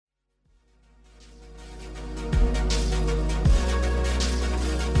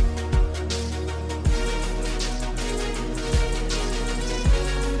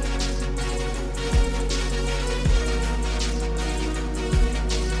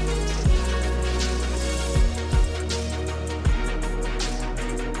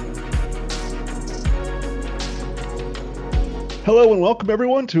Hello and welcome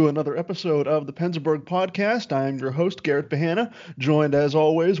everyone to another episode of the Pennsburg Podcast. I am your host, Garrett Bahana, joined as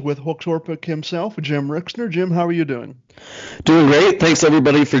always with Hook Torpik himself, Jim Rixner. Jim, how are you doing? Doing great. Thanks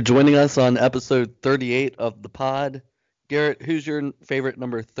everybody for joining us on episode 38 of the pod. Garrett, who's your favorite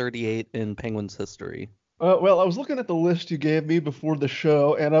number 38 in Penguins history? Well, I was looking at the list you gave me before the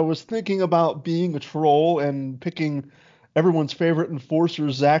show, and I was thinking about being a troll and picking everyone's favorite enforcer,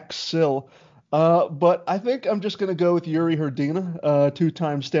 Zach Sill. But I think I'm just going to go with Yuri Hrdina,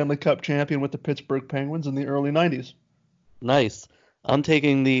 two-time Stanley Cup champion with the Pittsburgh Penguins in the early 90s. Nice. I'm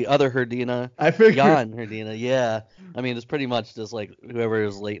taking the other Hrdina, I figured. Jan Hrdina. Yeah. I mean, it's pretty much just like whoever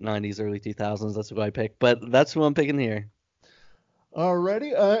is late 90s, early 2000s. That's who I pick. But that's who I'm picking here.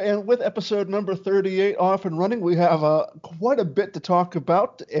 Alrighty, and with episode number 38 off and running, we have quite a bit to talk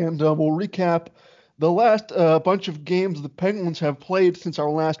about, and we'll recap the last bunch of games the Penguins have played since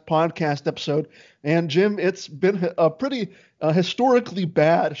our last podcast episode. And Jim, it's been a pretty historically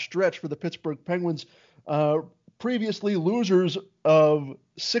bad stretch for the Pittsburgh Penguins. Previously losers of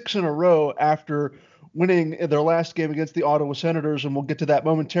six in a row after winning their last game against the Ottawa Senators, and we'll get to that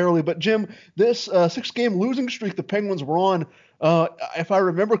momentarily. But Jim, this six-game losing streak the Penguins were on, if I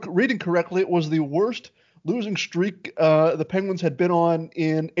remember reading correctly, it was the worst losing streak the Penguins had been on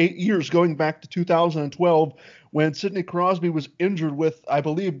in 8 years, going back to 2012 when Sidney Crosby was injured with, I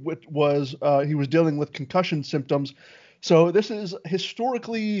believe, he was dealing with concussion symptoms. So this is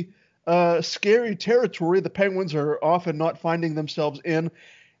historically scary territory the Penguins are often not finding themselves in.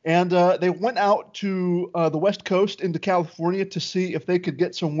 And they went out to the West Coast into California to see if they could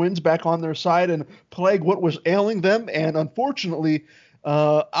get some wins back on their side and plague what was ailing them. And unfortunately,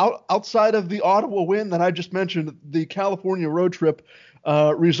 outside of the Ottawa win that I just mentioned, the California road trip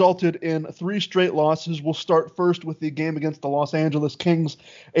resulted in three straight losses. We'll start first with the game against the Los Angeles Kings,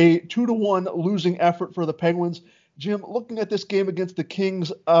 a 2-1 losing effort for the Penguins. Jim, looking at this game against the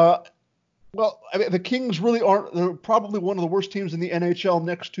Kings, well, I mean, the Kings really aren't. They're probably one of the worst teams in the NHL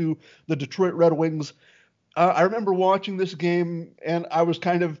next to the Detroit Red Wings. I remember watching this game, and I was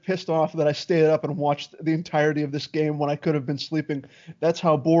kind of pissed off that I stayed up and watched the entirety of this game when I could have been sleeping. That's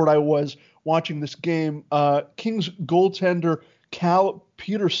how bored I was watching this game. Kings goaltender Cal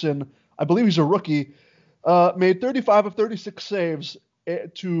Peterson, I believe he's a rookie, made 35 of 36 saves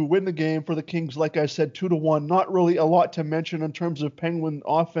to win the game for the Kings. Like I said, 2-1. Not really a lot to mention in terms of Penguin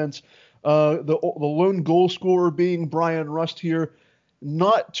offense. The lone goal scorer being Brian Rust here.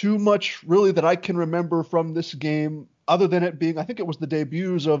 Not too much really that I can remember from this game, other than it being, I think it was the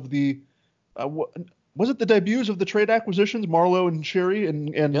debuts of was it the debuts of the trade acquisitions, Marleau and Sherry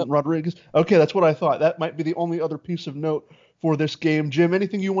and Yep. Rodriguez? Okay, that's what I thought. That might be the only other piece of note for this game. Jim,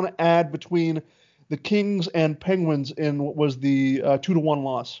 anything you want to add between the Kings and Penguins in what was the 2-1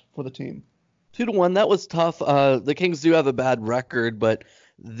 loss for the team? 2-1, that was tough. The Kings do have a bad record, but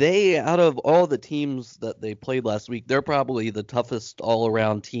they, out of all the teams that they played last week, they're probably the toughest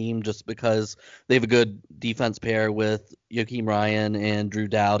all-around team just because they have a good defense pair with Joakim Ryan and Drew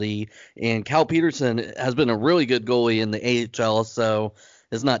Doughty. And Cal Peterson has been a really good goalie in the AHL, so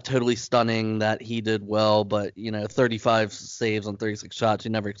it's not totally stunning that he did well, but 35 saves on 36 shots,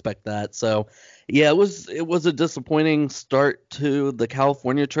 you never expect that. So, yeah, it was a disappointing start to the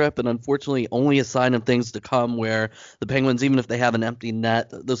California trip, and unfortunately, only a sign of things to come. Where the Penguins, even if they have an empty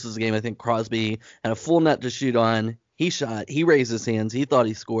net, this is a game I think Crosby had a full net to shoot on. He shot, he raised his hands, he thought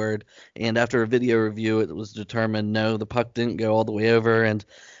he scored, and after a video review, it was determined no, the puck didn't go all the way over, and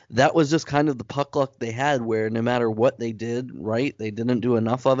that was just kind of the puck luck they had where no matter what they did right, they didn't do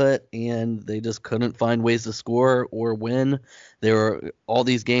enough of it, and they just couldn't find ways to score or win. There were all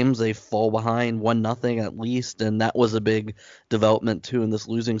these games they fall behind 1-0 at least, and that was a big development too in this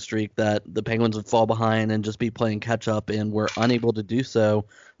losing streak, that the Penguins would fall behind and just be playing catch up, and were unable to do so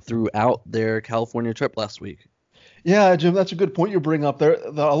throughout their California trip last week. Yeah, Jim, that's a good point you bring up there.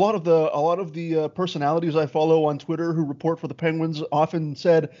 A lot of the personalities I follow on Twitter who report for the Penguins often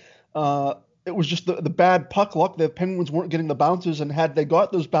said it was just the bad puck luck. The Penguins weren't getting the bounces, and had they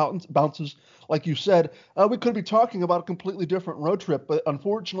got those bounces, like you said, we could be talking about a completely different road trip. But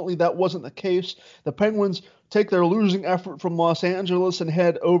unfortunately, that wasn't the case. The Penguins take their losing effort from Los Angeles and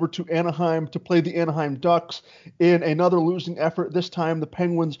head over to Anaheim to play the Anaheim Ducks in another losing effort. This time, the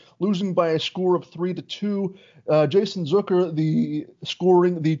Penguins losing by a score of 3-2. Jason Zucker,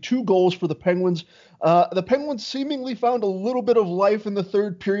 scoring the two goals for the Penguins. The Penguins seemingly found a little bit of life in the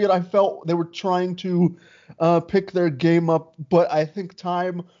third period. I felt they were trying to pick their game up, but I think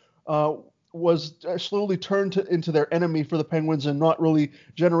time was slowly turned into their enemy for the Penguins and not really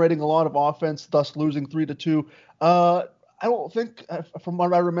generating a lot of offense, thus losing 3-2. I don't think, from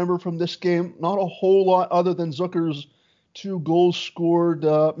what I remember from this game, not a whole lot other than Zucker's 2 goals scored.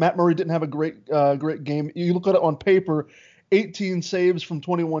 Matt Murray didn't have a great game. You look at it on paper, 18 saves from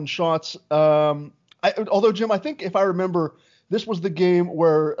 21 shots. Although, Jim, I think if I remember, this was the game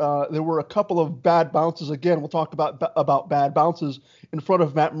where there were a couple of bad bounces. Again, we'll talk about bad bounces in front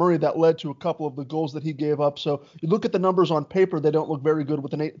of Matt Murray that led to a couple of the goals that he gave up. So you look at the numbers on paper, they don't look very good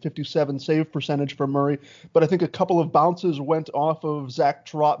with an 857 save percentage for Murray. But I think a couple of bounces went off of Zach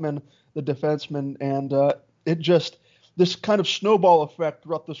Trotman, the defenseman, and this kind of snowball effect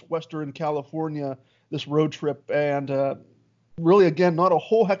throughout this Western California, this road trip, and really, again, not a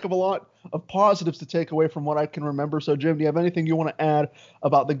whole heck of a lot of positives to take away from what I can remember. So, Jim, do you have anything you want to add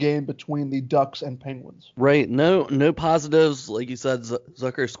about the game between the Ducks and Penguins? Right. No positives. Like you said,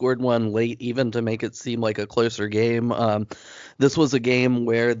 Zucker scored one late, even to make it seem like a closer game. This was a game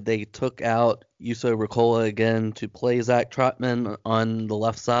where they took out Juuso Riikola again to play Zach Trotman on the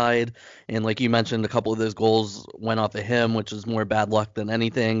left side. And like you mentioned, a couple of those goals went off of him, which is more bad luck than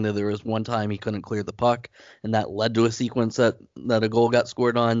anything. There was one time he couldn't clear the puck, and that led to a sequence that a goal got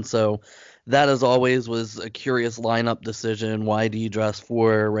scored on. So that, as always, was a curious lineup decision. Why do you dress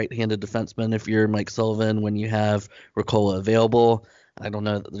 4 right-handed defensemen if you're Mike Sullivan when you have Riikola available? I don't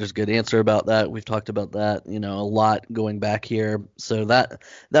know that there's a good answer about that. We've talked about that, a lot going back here. So that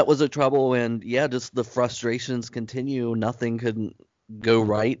was a trouble, and yeah, just the frustrations continue. Nothing could go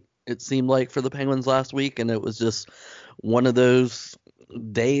right, it seemed like, for the Penguins last week, and it was just one of those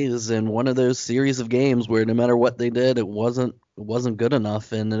days and one of those series of games where no matter what they did, it wasn't good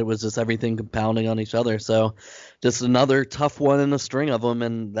enough, and it was just everything compounding on each other. So just another tough one in a string of them,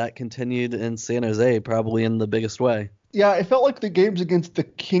 and that continued in San Jose probably in the biggest way. Yeah, it felt like the games against the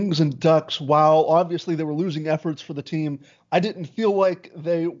Kings and Ducks, while obviously they were losing efforts for the team, I didn't feel like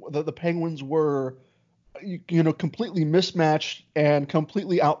the Penguins were completely mismatched and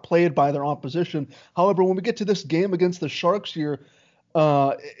completely outplayed by their opposition. However, when we get to this game against the Sharks here,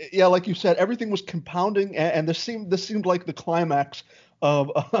 like you said, everything was compounding, and this seemed like the climax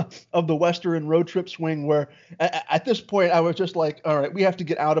of the Western road trip swing, where at this point I was just like, all right, we have to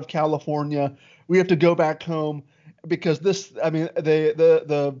get out of California, we have to go back home, because the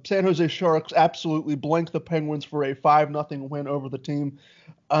San Jose Sharks absolutely blanked the Penguins for a 5-0 win over the team.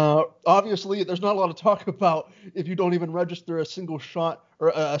 Obviously, there's not a lot to talk about if you don't even register a single shot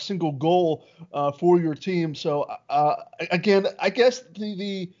or a single goal for your team. So again, I guess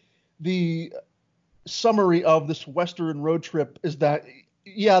the summary of this Western road trip is that,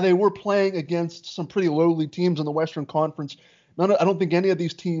 yeah, they were playing against some pretty lowly teams in the Western Conference. I don't think any of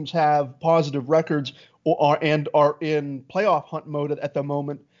these teams have positive records or are in playoff hunt mode at the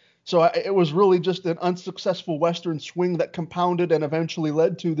moment. So it was really just an unsuccessful Western swing that compounded and eventually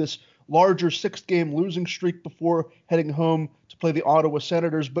led to this larger 6-game losing streak before heading home to play the Ottawa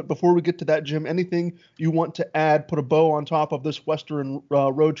Senators. But before we get to that, Jim, anything you want to add, put a bow on top of this Western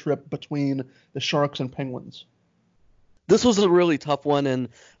road trip between the Sharks and Penguins? This was a really tough one, and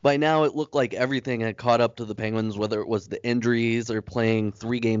by now it looked like everything had caught up to the Penguins, whether it was the injuries or playing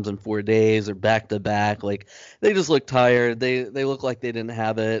 3 games in 4 days or back-to-back. Like, they just looked tired. They looked like they didn't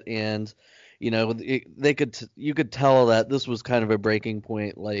have it, and you could tell that this was kind of a breaking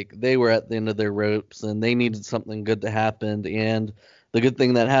point. Like, they were at the end of their ropes, and they needed something good to happen. And the good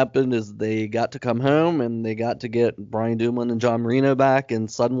thing that happened is they got to come home, and they got to get Brian Dumoulin and John Marino back,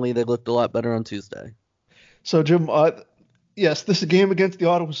 and suddenly they looked a lot better on Tuesday. So, Jim, yes, this game against the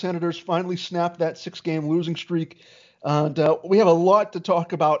Ottawa Senators finally snapped that 6-game losing streak. And we have a lot to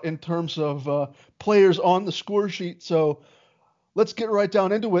talk about in terms of players on the score sheet. So let's get right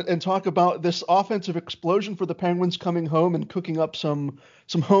down into it and talk about this offensive explosion for the Penguins coming home and cooking up some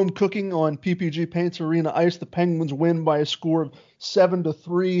home cooking on PPG Paints Arena ice. The Penguins win by a score of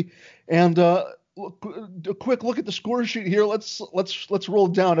 7-3. And a quick look at the score sheet here. Let's roll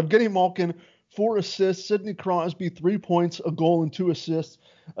down. Evgeny Malkin, 4 assists. Sidney Crosby, 3 points, a goal and 2 assists.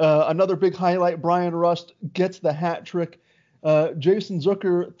 Another big highlight, Brian Rust gets the hat trick. Jason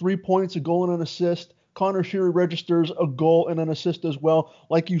Zucker, 3 points, a goal and an assist. Connor Sheary registers a goal and an assist as well.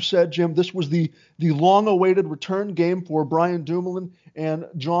 Like you said, Jim, this was the long-awaited return game for Brian Dumoulin and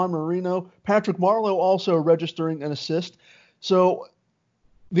John Marino. Patrick Marleau also registering an assist. So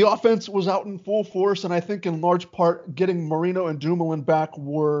the offense was out in full force, and I think in large part getting Marino and Dumoulin back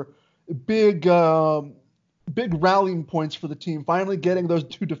were big rallying points for the team. Finally getting those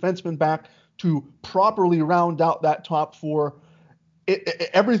 2 defensemen back to properly round out that top 4.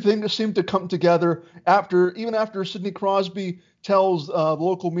 Everything seemed to come together after Sidney Crosby tells the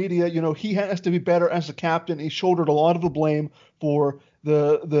local media, he has to be better as a captain. He shouldered a lot of the blame for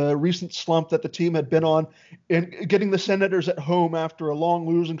the recent slump that the team had been on, and getting the Senators at home after a long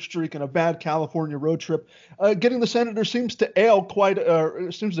losing streak and a bad California road trip. Getting the Senators seems to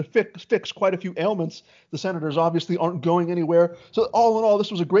fix quite a few ailments. The Senators obviously aren't going anywhere. So all in all, this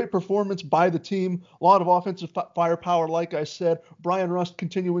was a great performance by the team. A lot of offensive firepower, like I said. Brian Rust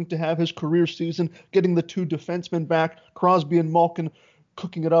continuing to have his career season, getting the 2 defensemen back, Crosby and Malkin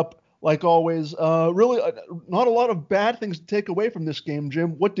cooking it up. Like always, really not a lot of bad things to take away from this game,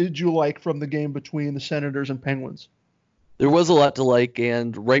 Jim. What did you like from the game between the Senators and Penguins? There was a lot to like,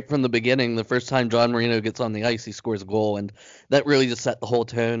 and right from the beginning, the first time John Marino gets on the ice, he scores a goal, and that really just set the whole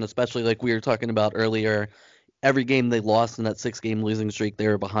tone, especially like we were talking about earlier. Every game they lost in that 6-game losing streak, they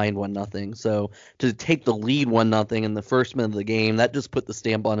were behind 1-0. So to take the lead 1-0 in the first minute of the game, that just put the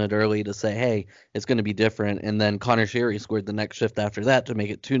stamp on it early to say, hey, it's going to be different. And then Connor Sherry scored the next shift after that to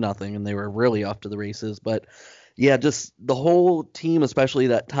make it 2-0, and they were really off to the races. But yeah, just the whole team, especially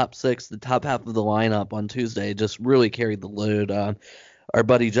that top 6, the top half of the lineup on Tuesday, just really carried the load. Our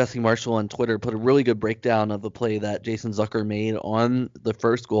buddy Jesse Marshall on Twitter put a really good breakdown of the play that Jason Zucker made on the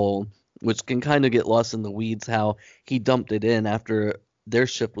first goal, which can kind of get lost in the weeds, how he dumped it in after their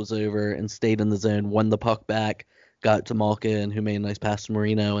shift was over and stayed in the zone, won the puck back, got it to Malkin, who made a nice pass to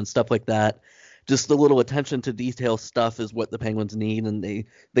Marino and stuff like that. Just a little attention to detail stuff is what the Penguins need, and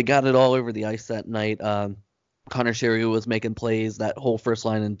they got it all over the ice that night. Connor Sherry was making plays, that whole first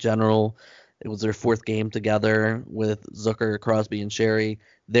line in general. It was their 4th game together with Zucker, Crosby, and Sherry.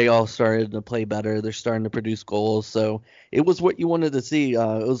 They all started to play better. They're starting to produce goals. So it was what you wanted to see. It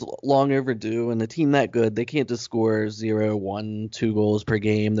was long overdue. And a team that good, they can't just score 0, 1, 2 goals per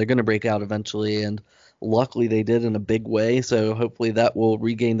game. They're going to break out eventually. And luckily they did in a big way. So hopefully that will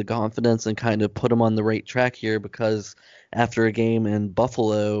regain the confidence and kind of put them on the right track here, because after a game in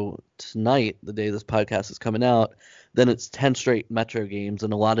Buffalo tonight, the day this podcast is coming out, then it's 10 straight Metro games.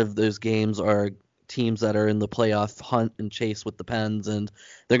 And a lot of those games are teams that are in the playoff hunt and chase with the Pens, and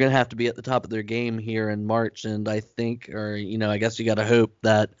they're going to have to be at the top of their game here in March. And I think, I guess you got to hope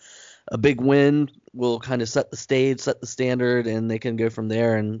that a big win will kind of set the stage, set the standard, and they can go from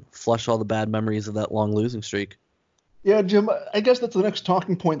there and flush all the bad memories of that long losing streak. Yeah, Jim, I guess that's the next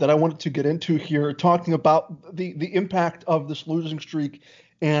talking point that I wanted to get into here, talking about the impact of this losing streak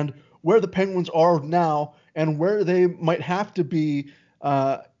and where the Penguins are now and where they might have to be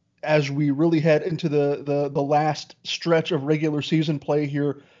as we really head into the last stretch of regular season play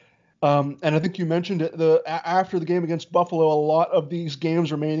here. And I think you mentioned it, after the game against Buffalo, a lot of these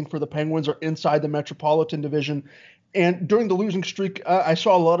games remaining for the Penguins are inside the Metropolitan Division. And during the losing streak, I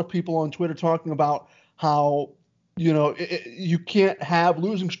saw a lot of people on Twitter talking about how, you can't have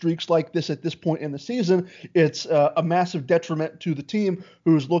losing streaks like this at this point in the season. It's a massive detriment to the team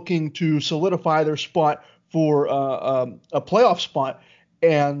who's looking to solidify their spot for a playoff spot.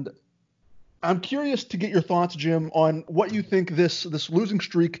 And I'm curious to get your thoughts, Jim, on what you think this losing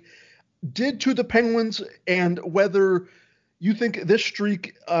streak did to the Penguins, and whether you think this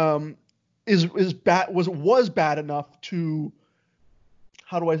streak was bad enough to,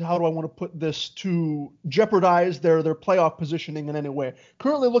 how do I want to put this, to jeopardize their playoff positioning in any way.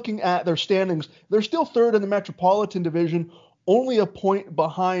 Currently looking at their standings, they're still 3rd in the Metropolitan Division, only a point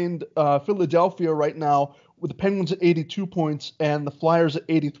behind Philadelphia right now, with the Penguins at 82 points and the Flyers at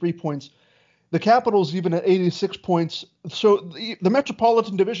 83 points. The Capitals even at 86 points. So the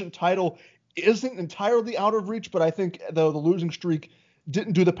Metropolitan Division title isn't entirely out of reach, but I think the losing streak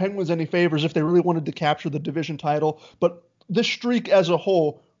didn't do the Penguins any favors if they really wanted to capture the division title. But this streak as a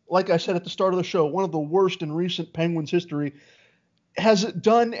whole, like I said at the start of the show, one of the worst in recent Penguins history. Has it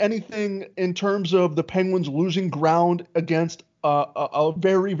done anything in terms of the Penguins losing ground against a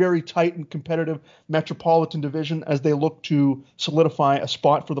very, very tight and competitive Metropolitan Division as they look to solidify a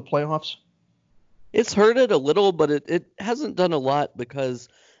spot for the playoffs? It's hurt it a little, but it hasn't done a lot, because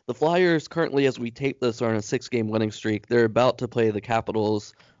the Flyers currently, as we tape this, are on a 6-game winning streak. They're about to play the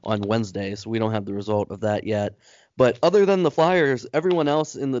Capitals on Wednesday, so we don't have the result of that yet. But other than the Flyers, everyone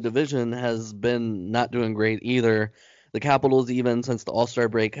else in the division has been not doing great either. The Capitals, even since the All-Star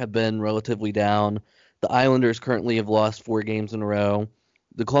break, have been relatively down. The Islanders currently have lost 4 games in a row.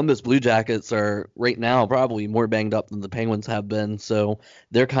 The Columbus Blue Jackets are right now probably more banged up than the Penguins have been, so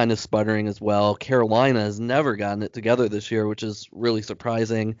they're kind of sputtering as well. Carolina has never gotten it together this year, which is really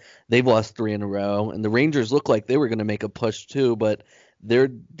surprising. They've lost 3 in a row, and the Rangers look like they were going to make a push too, but they're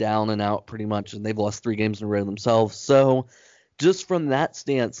down and out pretty much, and they've lost 3 games in a row themselves. So just from that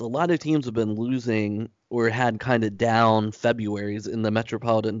stance, a lot of teams have been losing or had kind of down Februaries in the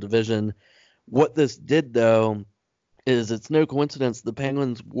Metropolitan Division. What this did, though, is it's no coincidence the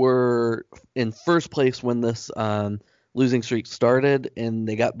Penguins were in first place when this losing streak started, and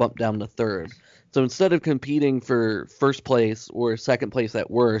they got bumped down to third. So instead of competing for first place or second place at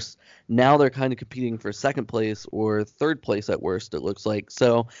worst, now they're kind of competing for second place or third place at worst, it looks like.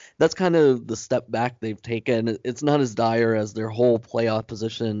 So that's kind of the step back they've taken. It's not as dire as their whole playoff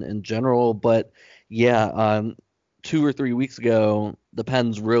position in general, but yeah, 2 or 3 weeks ago, the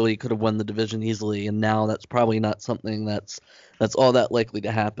Pens really could have won the division easily, and now that's probably not something that's all that likely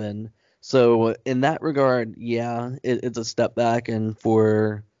to happen. So in that regard, yeah, it's a step back, and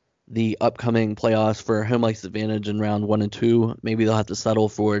for the upcoming playoffs for home ice advantage in round 1 and 2, maybe they'll have to settle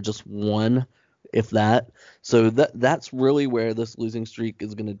for just one, if that. So that's really where this losing streak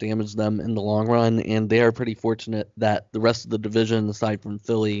is going to damage them in the long run, and they are pretty fortunate that the rest of the division, aside from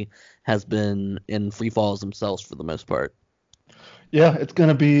Philly, has been in free falls themselves for the most part. Yeah, it's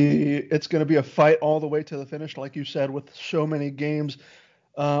gonna be a fight all the way to the finish, like you said, with so many games.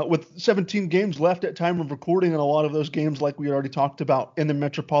 With 17 games left at time of recording, and a lot of those games, like we already talked about in the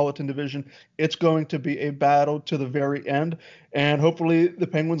Metropolitan Division, it's going to be a battle to the very end. And hopefully, the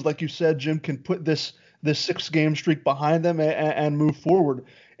Penguins, like you said, Jim, can put this 6 game streak behind them and move forward.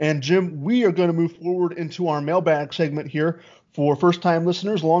 And Jim, we are going to move forward into our mailbag segment here for first-time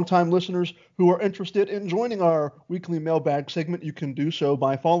listeners, long-time listeners who are interested in joining our weekly mailbag segment. You can do so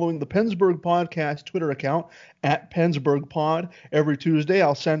by following the Pennsburg Podcast Twitter account at PennsburgPod. Every Tuesday,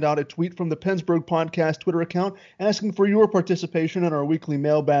 I'll send out a tweet from the Pennsburg Podcast Twitter account asking for your participation in our weekly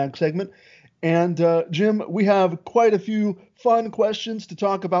mailbag segment. And Jim, we have quite a few fun questions to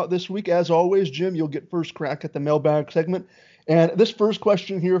talk about this week. As always, Jim, you'll get first crack at the mailbag segment. And this first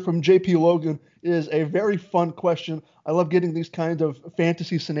question here from JP Logan is a very fun question. I love getting these kinds of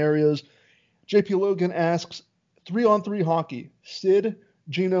fantasy scenarios. JP Logan asks, 3-on-3 hockey, Sid,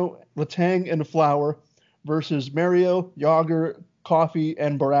 Gino, Letang, and Flower versus Mario, Yager, Coffee,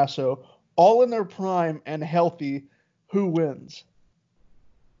 and Barrasso, all in their prime and healthy. Who wins?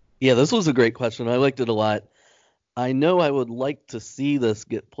 Yeah, this was a great question. I liked it a lot. I know I would like to see this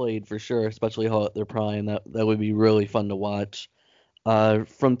get played for sure, especially how at their prime. That would be really fun to watch.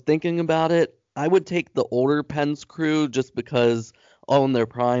 From thinking about it, I would take the older Pens crew just because all in their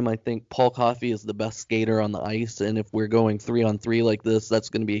prime, I think Paul Coffey is the best skater on the ice, and if we're going 3-on-3 like this, that's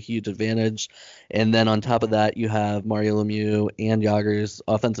going to be a huge advantage. And then on top of that, you have Mario Lemieux and Yager's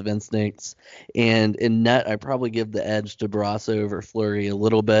offensive instincts. And in net, I probably give the edge to Barrasso over Fleury a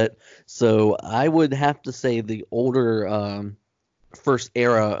little bit. So I would have to say the older first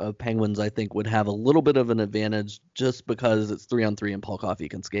era of Penguins, I think, would have a little bit of an advantage just because it's 3-on-3 and Paul Coffey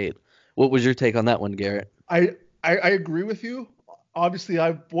can skate. What was your take on that one, Garrett? I agree with you. Obviously,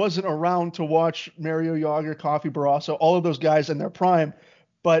 I wasn't around to watch Mario, Yager, Coffee, Barrasso, all of those guys in their prime.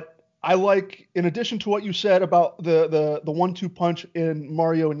 But I like, in addition to what you said about the 1-2 punch in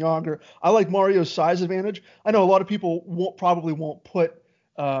Mario and Yager, I like Mario's size advantage. I know a lot of people won't put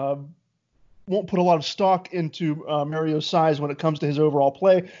a lot of stock into Mario's size when it comes to his overall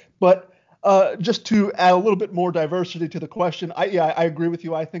play, but just to add a little bit more diversity to the question, I agree with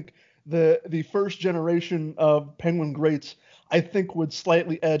you. I think the first generation of Penguin greats, I think, would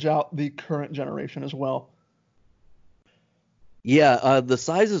slightly edge out the current generation as well. Yeah, the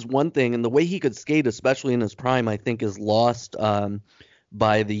size is one thing, and the way he could skate, especially in his prime, I think is lost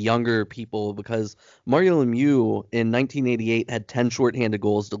by the younger people, because Mario Lemieux in 1988 had 10 shorthanded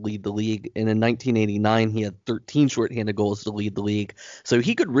goals to lead the league, and in 1989 he had 13 shorthanded goals to lead the league. So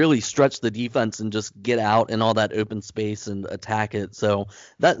he could really stretch the defense and just get out in all that open space and attack it. So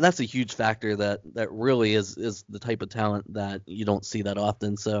that's a huge factor that really is the type of talent that you don't see that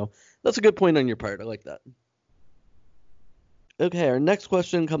often. So that's a good point on your part. I like that. Okay, our next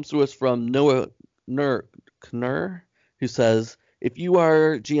question comes to us from Noah Knurr, who says, if you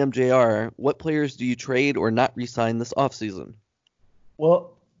are GMJR, what players do you trade or not re-sign this offseason?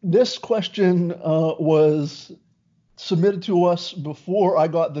 Well, this question was submitted to us before I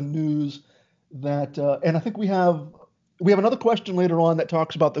got the news that, and I think we have another question later on that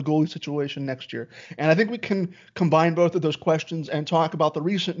talks about the goalie situation next year. And I think we can combine both of those questions and talk about the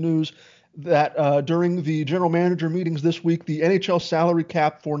recent news that during the general manager meetings this week, the NHL salary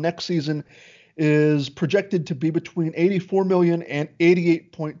cap for next season is projected to be between $84 million and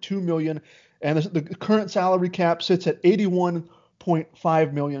 $88.2 million, and the current salary cap sits at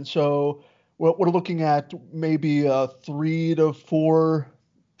 $81.5 million. So we're looking at maybe a $3 to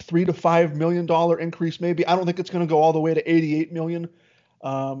 $5 million increase. Maybe I don't think it's going to go all the way to $88 million.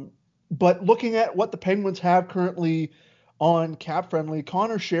 But looking at what the Penguins have currently on Cap Friendly,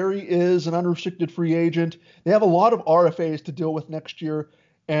 Connor Sherry is an unrestricted free agent. They have a lot of RFAs to deal with next year.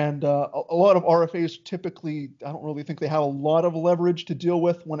 And a lot of RFAs typically, I don't really think they have a lot of leverage to deal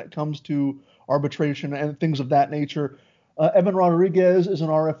with when it comes to arbitration and things of that nature. Evan Rodriguez is an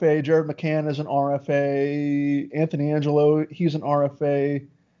RFA. Jared McCann is an RFA. Anthony Angelo, he's an RFA.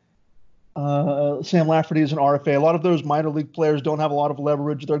 Sam Lafferty is an RFA. A lot of those minor league players don't have a lot of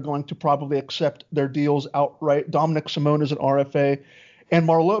leverage. They're going to probably accept their deals outright. Dominic Simone is an RFA. And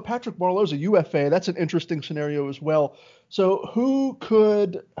Patrick Marleau is a UFA. That's an interesting scenario as well. So who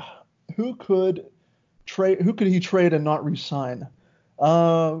could he trade and not re-sign?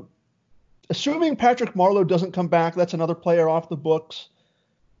 Assuming Patrick Marleau doesn't come back, that's another player off the books.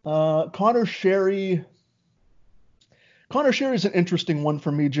 Connor Sherry is an interesting one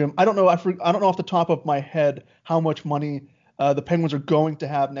for me, Jim. I don't know off the top of my head how much money the Penguins are going to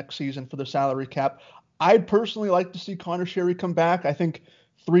have next season for their salary cap. I'd personally like to see Connor Sherry come back. I think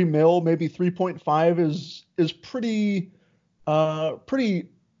 $3 million, maybe 3.5 is pretty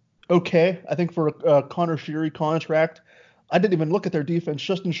okay. I think for a Connor Sherry contract. I didn't even look at their defense.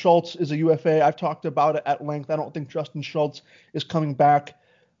 Justin Schultz is a UFA. I've talked about it at length. I don't think Justin Schultz is coming back.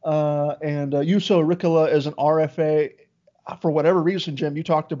 And Juuso Riikola is an RFA. For whatever reason, Jim, you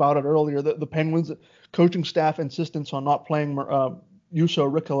talked about it earlier. The Penguins coaching staff insistence on not playing Juuso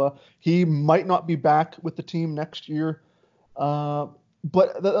Riikola. He might not be back with the team next year. But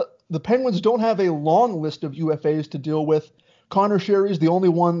the Penguins don't have a long list of UFAs to deal with. Connor Sherry is the only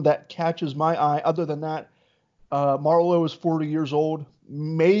one that catches my eye. Other than that, Marleau is 40 years old.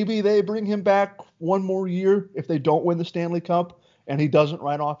 Maybe they bring him back one more year if they don't win the Stanley Cup and he doesn't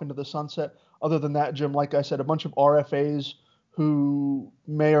ride off into the sunset. Other than that, Jim, like I said, a bunch of RFAs who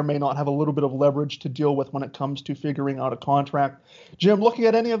may or may not have a little bit of leverage to deal with when it comes to figuring out a contract. Jim, looking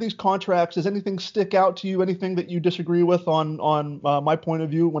at any of these contracts, does anything stick out to you? Anything that you disagree with on my point of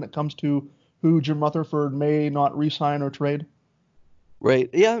view when it comes to who Jim Rutherford may not re-sign or trade?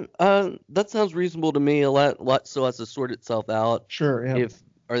 Right. Yeah. That sounds reasonable to me. A lot still has to sort itself out. Sure. Yeah.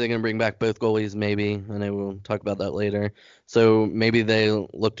 Are they going to bring back both goalies? Maybe, and I will talk about that later. So maybe they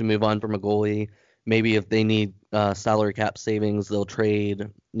look to move on from a goalie. Maybe if they need salary cap savings, they'll trade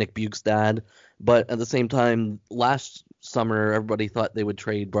Nick Bjugstad. But at the same time, last summer everybody thought they would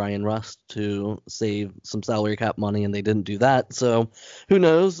trade Brian Rust to save some salary cap money, and they didn't do that. So who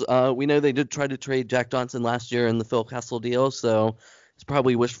knows? We know they did try to trade Jack Johnson last year in the Phil Kessel deal. So it's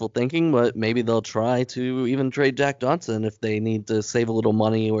probably wishful thinking, but maybe they'll try to even trade Jack Johnson if they need to save a little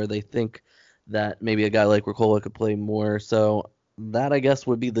money or they think that maybe a guy like Riikola could play more. So that, I guess,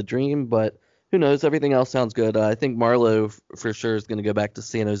 would be the dream, but who knows? Everything else sounds good. I think Marleau for sure is going to go back to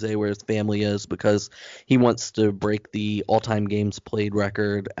San Jose where his family is because he wants to break the all-time games played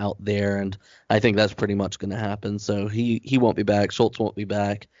record out there, and I think that's pretty much going to happen. So he won't be back. Schultz won't be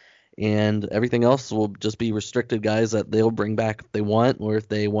back. And everything else will just be restricted guys that they'll bring back if they want, or if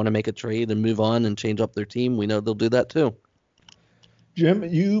they want to make a trade and move on and change up their team, we know they'll do that too. Jim,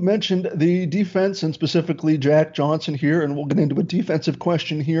 you mentioned the defense and specifically Jack Johnson here, and we'll get into a defensive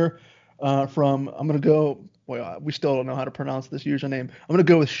question here I'm going to go, we still don't know how to pronounce this username. I'm going to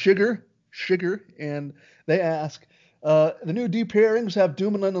go with Sugar, and they ask, the new D pairings have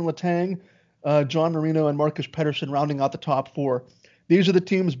Dumoulin and Letang, John Marino and Marcus Pettersson rounding out the top four. These are the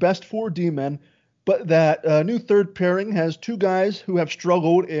team's best four D-men, but that new third pairing has two guys who have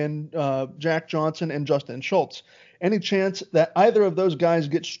struggled in Jack Johnson and Justin Schultz. Any chance that either of those guys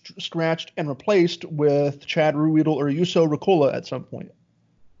get scratched and replaced with Chad Ruhwedel or Juuso Riikola at some point?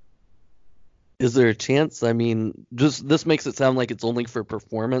 Is there a chance? I mean, just this makes it sound like it's only for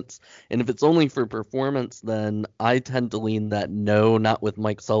performance. And if it's only for performance, then I tend to lean that no, not with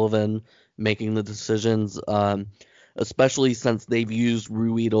Mike Sullivan making the decisions. Especially since they've used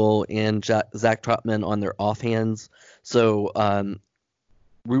Ruhwedel and Zach Trotman on their offhands. So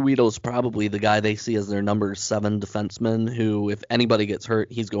Ruhwedel is probably the guy they see as their number 7 defenseman who, if anybody gets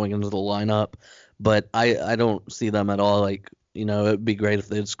hurt, he's going into the lineup. But I don't see them at all. Like, you know, it would be great if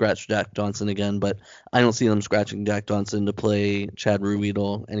they'd scratch Jack Johnson again, but I don't see them scratching Jack Johnson to play Chad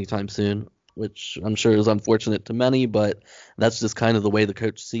Ruhwedel anytime soon, which I'm sure is unfortunate to many, but that's just kind of the way the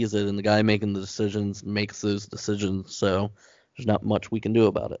coach sees it, and the guy making the decisions makes those decisions, so there's not much we can do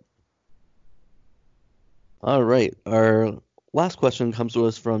about it. All right, our last question comes to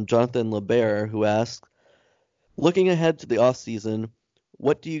us from Jonathan LeBert, who asks, looking ahead to the offseason,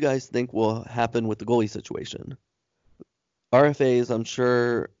 what do you guys think will happen with the goalie situation? RFAs, I'm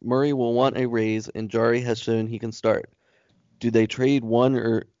sure Murray will want a raise, and Jarry has shown he can start. Do they trade one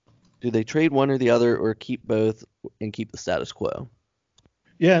or the other, or keep both and keep the status quo?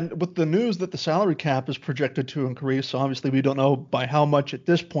 Yeah, and with the news that the salary cap is projected to increase, obviously we don't know by how much at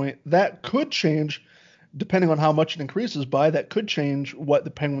this point, that could change depending on how much it increases by, that could change what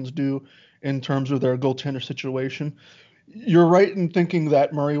the Penguins do in terms of their goaltender situation. You're right in thinking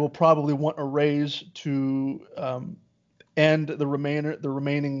that Murray will probably want a raise to end the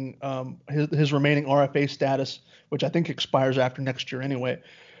remaining his remaining RFA status, which I think expires after next year anyway.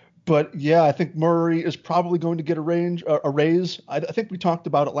 But yeah, I think Murray is probably going to get a raise. I think we talked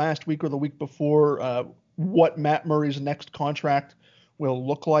about it last week or the week before, what Matt Murray's next contract will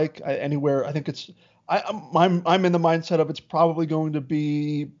look like. I think it's I'm in the mindset of it's probably going to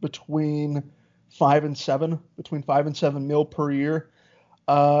be between 5 and 7 mil per year.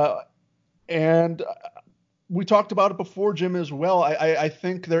 And we talked about it before, Jim, as well. I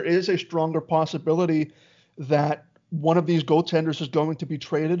think there is a stronger possibility that one of these goaltenders is going to be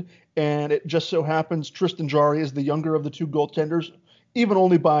traded, and it just so happens Tristan Jarry is the younger of the two goaltenders, even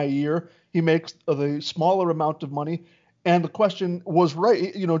only by a year. He makes the smaller amount of money, and the question was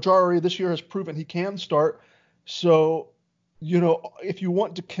right. Jarry this year has proven he can start. So, if you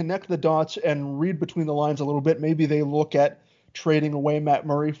want to connect the dots and read between the lines a little bit, maybe they look at trading away Matt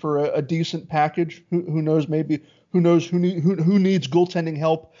Murray for a decent package. Who knows? Who knows who needs goaltending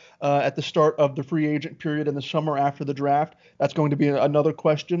help at the start of the free agent period in the summer after the draft? That's going to be another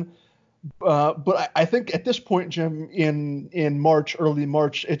question. But I think at this point, Jim, in March, early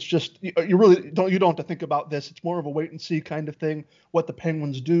March, it's just you don't have to think about this. It's more of a wait and see kind of thing. What the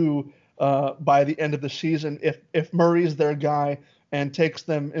Penguins do by the end of the season, if Murray's their guy and takes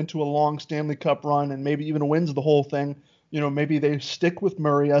them into a long Stanley Cup run and maybe even wins the whole thing, maybe they stick with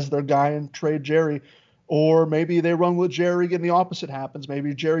Murray as their guy and trade Jarry. Or maybe they run with Jarry and the opposite happens.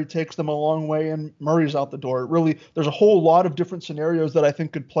 Maybe Jarry takes them a long way and Murray's out the door. Really, there's a whole lot of different scenarios that I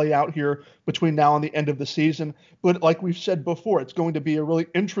think could play out here between now and the end of the season. But like we've said before, it's going to be a really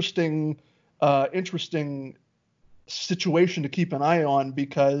interesting situation to keep an eye on,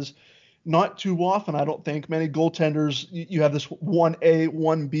 because not too often, I don't think, many goaltenders, you have this 1A,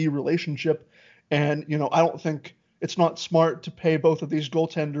 1B relationship. And, I don't think it's not smart to pay both of these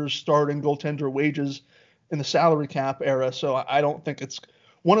goaltenders starting goaltender wages in the salary cap era. So I don't think it's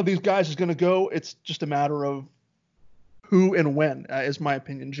one of these guys is going to go. It's just a matter of who and when, is my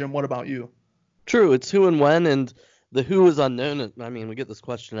opinion. Jim, what about you? True. It's who and when, and the who is unknown. I mean, we get this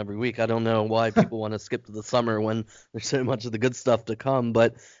question every week. I don't know why people want to skip to the summer when there's so much of the good stuff to come,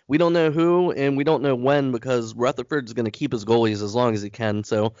 but we don't know who and we don't know when, because Rutherford's going to keep his goalies as long as he can.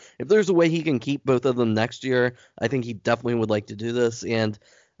 So if there's a way he can keep both of them next year, I think he definitely would like to do this. And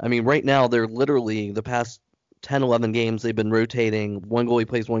I mean, right now they're literally the past 10, 11 games, they've been rotating. One goalie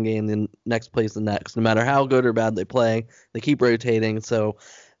plays one game, then next plays the next. No matter how good or bad they play, they keep rotating. So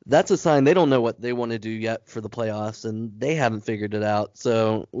that's a sign they don't know what they want to do yet for the playoffs, and they haven't figured it out.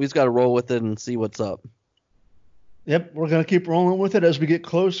 So we just got to roll with it and see what's up. Yep, we're going to keep rolling with it as we get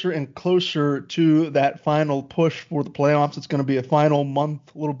closer and closer to that final push for the playoffs. It's going to be a final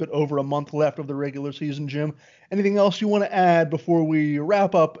month, a little bit over a month left of the regular season, Jim. Anything else you want to add before we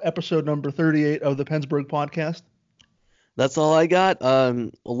wrap up episode number 38 of the Pennsburg podcast? That's all I got.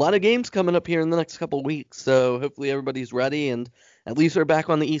 A lot of games coming up here in the next couple of weeks, so hopefully everybody's ready, and at least we're back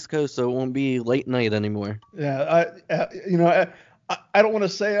on the East Coast, so it won't be late night anymore. Yeah, I don't want to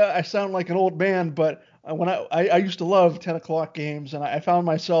say I sound like an old man, but when I used to love 10 o'clock games, and I found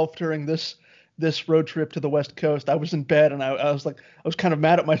myself during this road trip to the West Coast, I was in bed, and I was kind of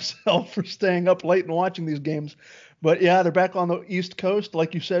mad at myself for staying up late and watching these games. But yeah, they're back on the East Coast.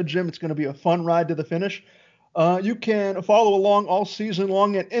 Like you said, Jim, it's going to be a fun ride to the finish. You can follow along all season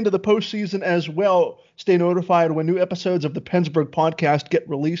long and into the postseason as well. Stay notified when new episodes of the Pennsburg podcast get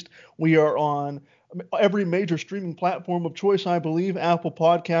released. We are on every major streaming platform of choice, I believe: Apple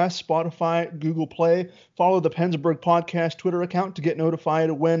Podcasts, Spotify, Google Play. Follow the Pennsburg podcast Twitter account to get notified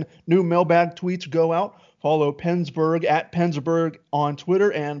when new mailbag tweets go out. Follow Pennsburg at Pennsburg on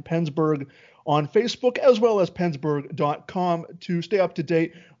Twitter and Pennsburg on Facebook, as well as Pennsburg.com, to stay up to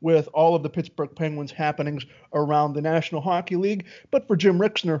date with all of the Pittsburgh Penguins happenings around the National Hockey League. But for Jim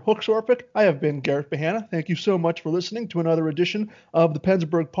Rixner, Hooks Orphic, I have been Garrett Bahana. Thank you so much for listening to another edition of the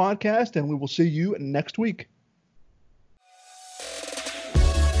Pennsburg podcast, and we will see you next week.